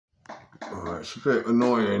It's a bit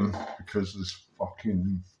annoying because of this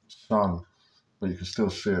fucking sun, but you can still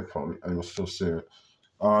see it probably, and you'll still see it.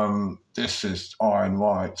 This is Iron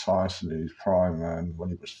Mike Tyson in his prime, man, when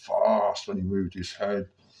he was fast, when he moved his head.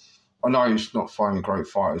 I know he's not finding great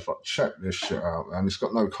fighters, but check this shit out, man. It's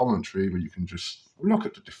got no commentary, but you can just look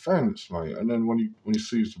at the defense, mate. And then when he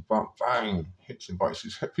sees the back, bang, hits him, but it's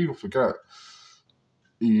his head. People forget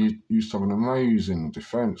he used to have an amazing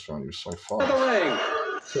defense, man. He was so fast.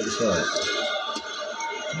 Check this out.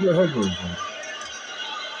 Give me a head move, man.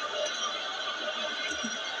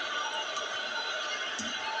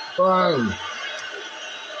 Bang!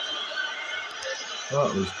 That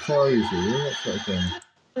was crazy. What's that again?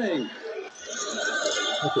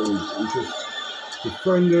 Look at him. He's just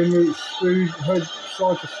defending with speed, head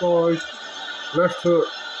side to side, left hook,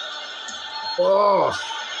 fast.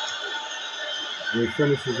 And he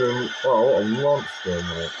finishes him. Oh, what a monster,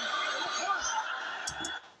 mate.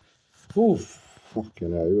 Oof.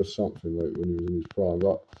 Fucking hell, he was something, mate, when he was in his prime.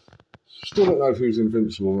 But still don't know if he was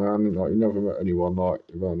invincible, man. Like, you never met anyone like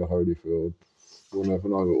around the Holyfield. You'll never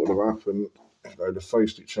know what would have happened if they'd have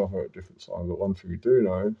faced each other at different times. But one thing you do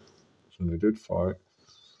know is when they did fight.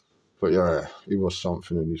 But yeah, he was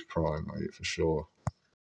something in his prime, mate, for sure.